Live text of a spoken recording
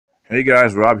Hey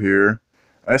guys, Rob here.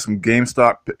 I have some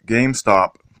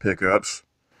GameStop pickups.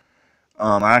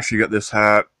 I actually got this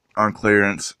hat on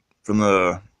clearance from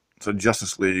it's a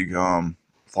Justice League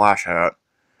flash hat,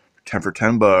 10 for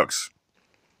 $10.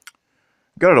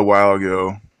 Got it a while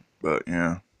ago, but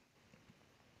yeah,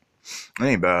 it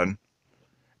ain't bad.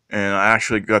 And I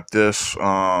actually got this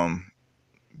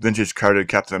vintage carded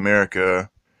Captain America.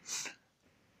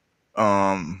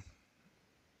 Um,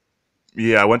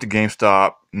 yeah, I went to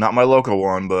GameStop, not my local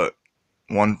one, but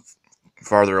one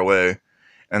farther away,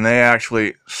 and they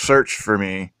actually searched for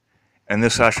me. And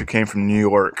this actually came from New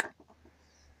York.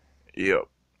 Yep.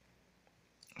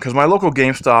 Because my local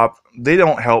GameStop, they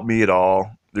don't help me at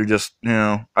all. They're just,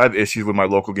 I have issues with my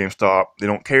local GameStop. They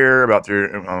don't care about their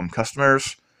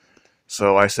customers.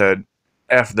 So I said,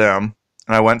 F them.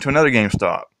 And I went to another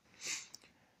GameStop.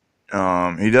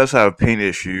 He does have paint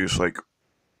issues, like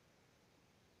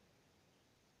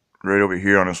right over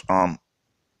here on his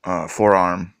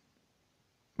forearm.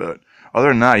 But other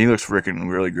than that, he looks freaking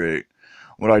really great.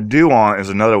 What I do want is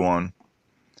another one.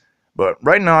 But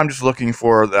right now, I'm just looking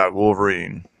for that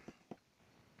Wolverine.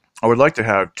 I would like to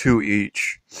have two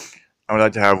each. I would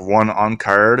like to have one on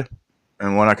card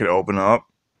and one I could open up.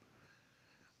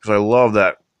 Because I love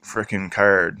that freaking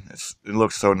card. It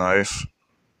looks so nice.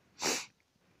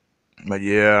 But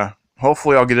yeah,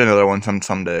 hopefully I'll get another one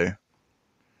someday.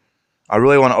 I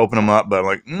really want to open them up, but I'm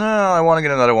like, no, I want to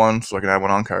get another one so I can have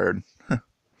one on card.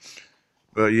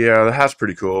 But yeah, the hat's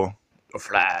pretty cool. A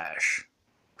flash.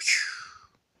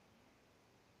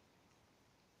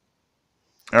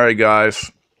 Alright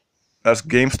guys, that's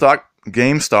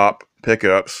GameStop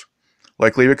pickups.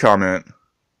 Like, leave a comment.